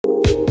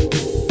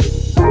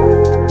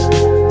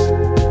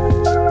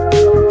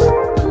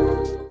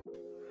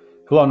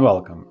Hello and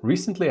welcome.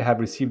 Recently, I have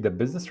received a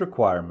business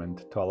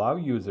requirement to allow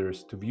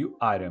users to view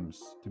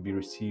items to be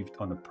received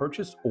on a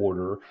purchase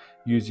order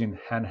using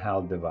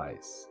handheld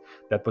device.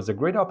 That was a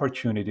great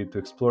opportunity to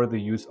explore the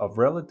use of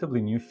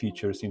relatively new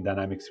features in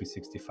Dynamics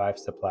 365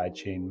 supply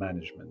chain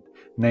management,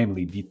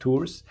 namely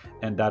detours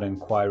and data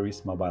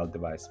inquiries mobile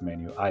device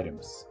menu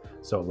items.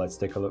 So let's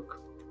take a look.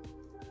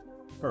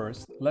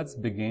 First, let's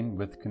begin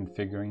with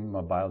configuring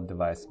mobile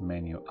device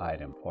menu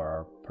item for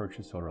our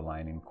purchase order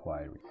line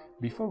inquiry.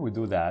 Before we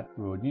do that,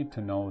 we would need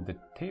to know the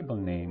table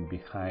name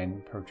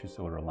behind purchase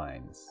order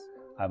lines.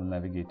 I will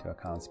navigate to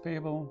Accounts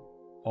Payable,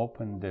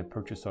 open the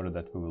purchase order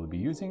that we will be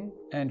using,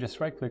 and just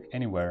right-click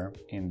anywhere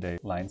in the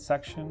line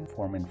section,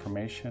 Form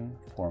Information,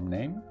 Form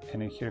Name,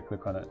 and in here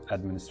click on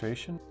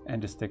Administration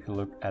and just take a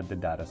look at the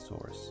data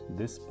source.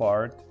 This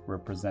part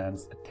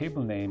represents a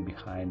table name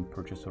behind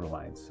purchase order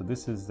lines. So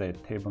this is the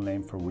table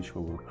name for which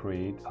we will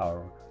create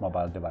our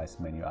mobile device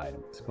menu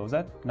item. Let's close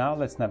that. Now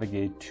let's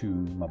navigate to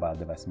mobile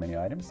device menu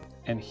items.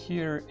 And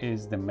here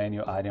is the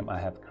menu item I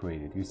have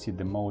created. You see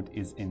the mode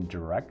is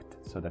indirect,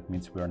 so that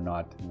means we are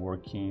not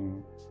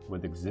working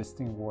with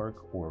existing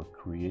work or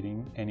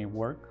creating any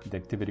work. The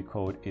activity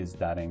code is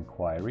data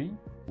inquiry.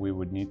 We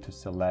would need to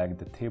select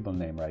the table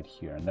name right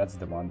here, and that's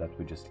the one that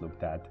we just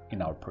looked at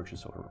in our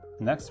purchase order.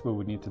 Next, we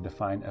would need to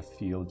define a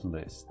field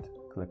list.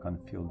 Click on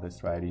field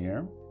list right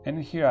here.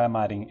 And here I'm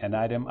adding an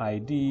item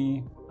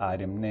ID,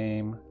 item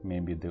name,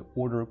 maybe the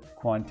order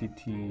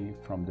quantity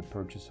from the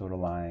purchase order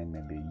line,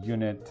 maybe a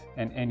unit,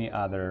 and any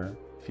other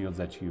fields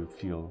that you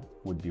feel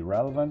would be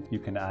relevant. You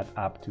can add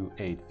up to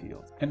 8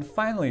 fields. And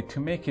finally, to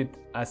make it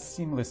as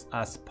seamless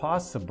as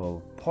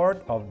possible,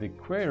 part of the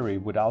query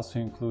would also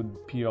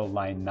include PO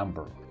line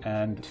number.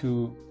 And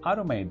to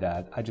automate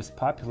that, I just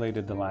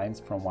populated the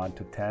lines from 1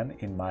 to 10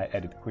 in my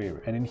edit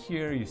query. And in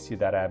here, you see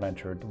that I've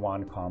entered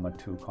 1,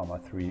 2,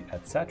 3,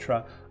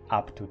 etc.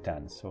 up to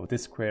 10. So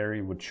this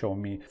query would show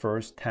me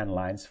first 10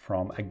 lines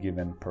from a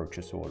given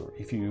purchase order.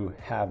 If you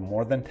have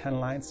more than 10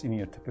 lines in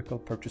your typical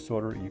purchase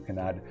order, you can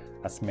add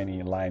as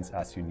many lines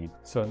as you need.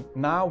 So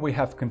now we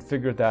have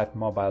configured that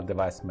mobile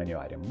device menu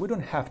item. We don't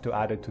have to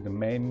add it to the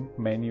main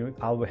menu.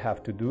 All we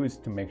have to do is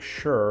to make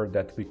sure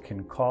that we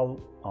can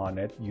call on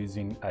it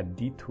using a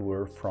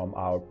detour from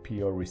our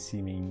PO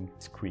receiving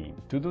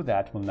screen. To do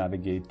that, we'll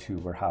navigate to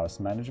Warehouse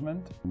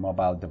Management,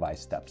 Mobile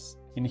Device Steps.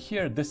 In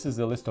here, this is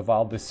a list of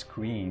all the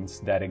screens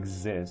that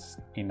exist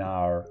in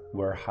our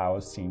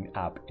warehousing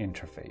app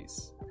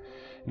interface.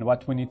 And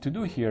what we need to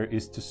do here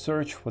is to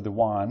search for the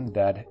one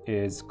that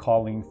is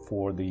calling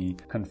for the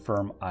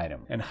confirm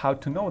item. And how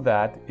to know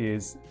that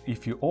is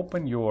if you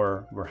open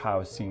your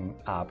warehousing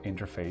app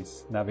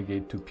interface,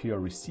 navigate to PO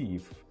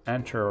receive,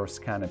 enter or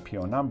scan a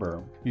PO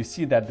number, you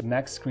see that the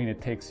next screen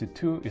it takes you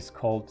to is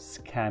called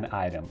Scan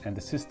Item, and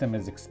the system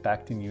is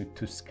expecting you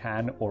to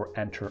scan or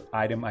enter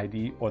item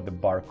ID or the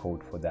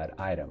barcode for that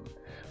item,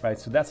 right?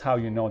 So that's how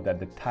you know that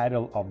the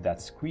title of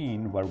that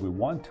screen where we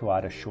want to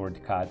add a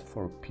shortcut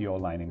for PO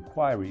line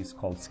inquiry is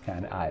called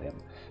Scan Item.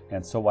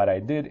 And so what I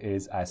did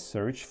is I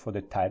searched for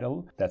the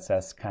title that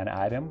says Scan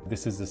Item.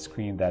 This is the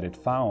screen that it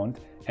found.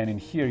 And in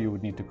here, you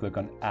would need to click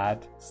on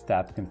Add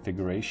Step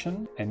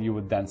Configuration. And you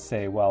would then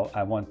say, well,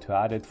 I want to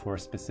add it for a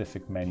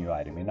specific menu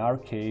item. In our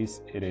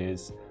case, it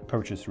is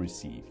Purchase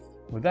Receive.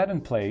 With that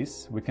in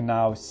place, we can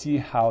now see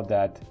how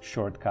that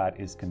shortcut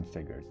is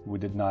configured. We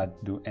did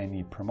not do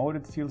any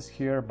promoted fields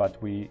here,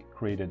 but we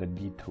created a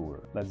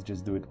detour. Let's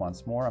just do it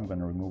once more. I'm going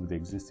to remove the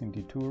existing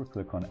detour,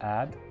 click on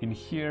Add. In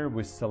here,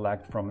 we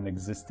select from an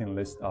existing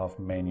list of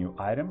menu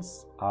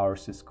items.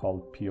 Ours is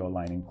called PO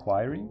Line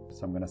Inquiry.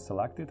 So I'm going to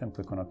select it and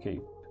click on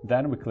OK.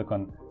 Then we click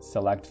on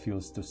Select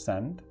Fields to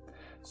Send.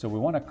 So we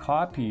want to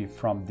copy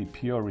from the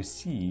PO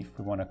Receive,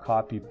 we want to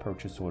copy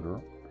purchase order,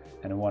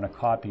 and we want to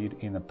copy it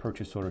in the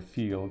purchase order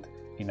field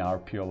in our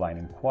PO line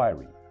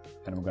inquiry.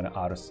 And we're going to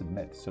auto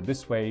submit. So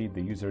this way the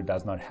user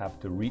does not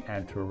have to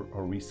re-enter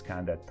or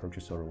rescan that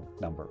purchase order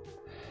number.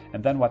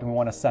 And then what we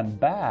want to send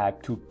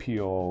back to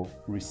PO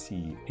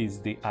receive is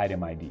the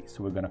item ID.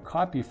 So we're going to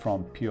copy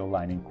from PO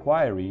line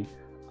inquiry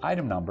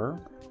item number,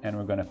 and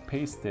we're going to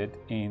paste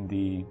it in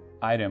the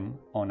item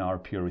on our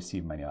PO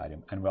receive menu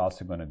item. And we're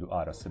also going to do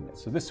auto submit.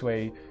 So this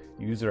way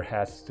user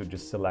has to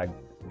just select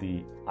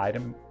the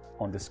item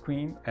on the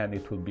screen and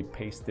it will be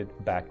pasted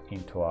back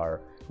into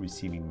our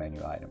receiving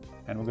menu item.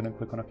 And we're going to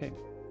click on OK.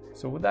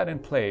 So with that in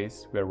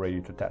place, we're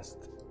ready to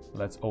test.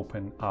 Let's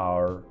open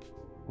our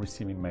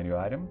receiving menu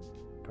item,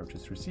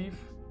 Purchase Receive.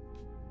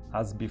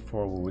 As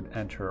before, we would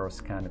enter or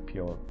scan a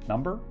PO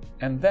number,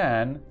 and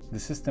then the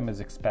system is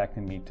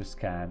expecting me to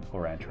scan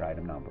or enter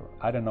item number.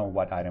 I don't know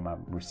what item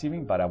I'm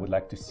receiving, but I would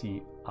like to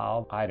see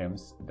all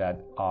items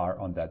that are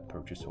on that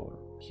purchase order.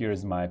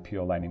 Here's my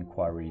PO line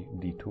inquiry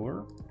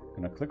detour. I'm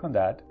going to click on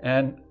that,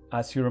 and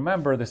as you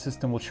remember, the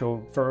system will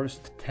show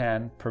first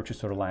 10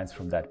 purchase order lines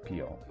from that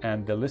PO.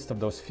 And the list of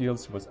those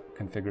fields was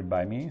configured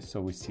by me. So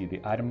we see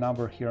the item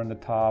number here on the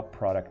top,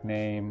 product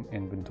name,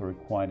 inventory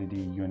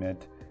quantity,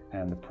 unit,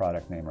 and the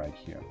product name right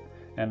here.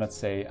 And let's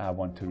say I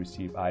want to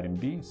receive item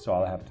B. So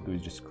all I have to do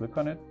is just click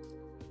on it.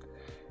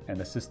 and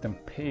the system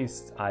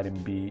pastes item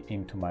B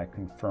into my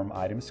confirm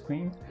item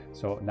screen.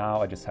 So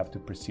now I just have to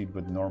proceed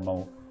with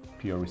normal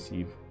PO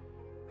receive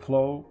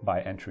flow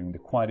by entering the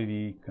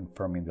quantity,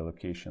 confirming the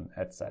location,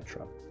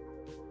 etc.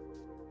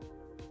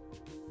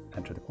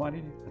 Enter the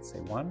quantity, let's say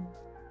 1.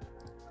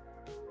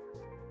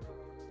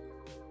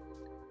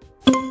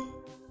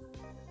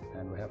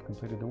 And we have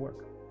completed the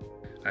work.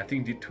 I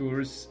think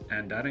detours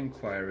and data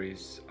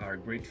inquiries are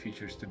great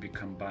features to be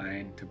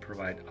combined to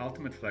provide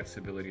ultimate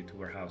flexibility to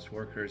warehouse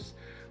workers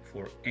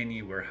for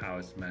any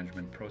warehouse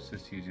management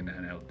process using a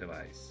handheld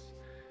device.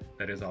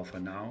 That is all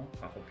for now.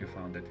 I hope you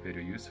found that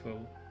video useful.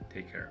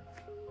 Take care.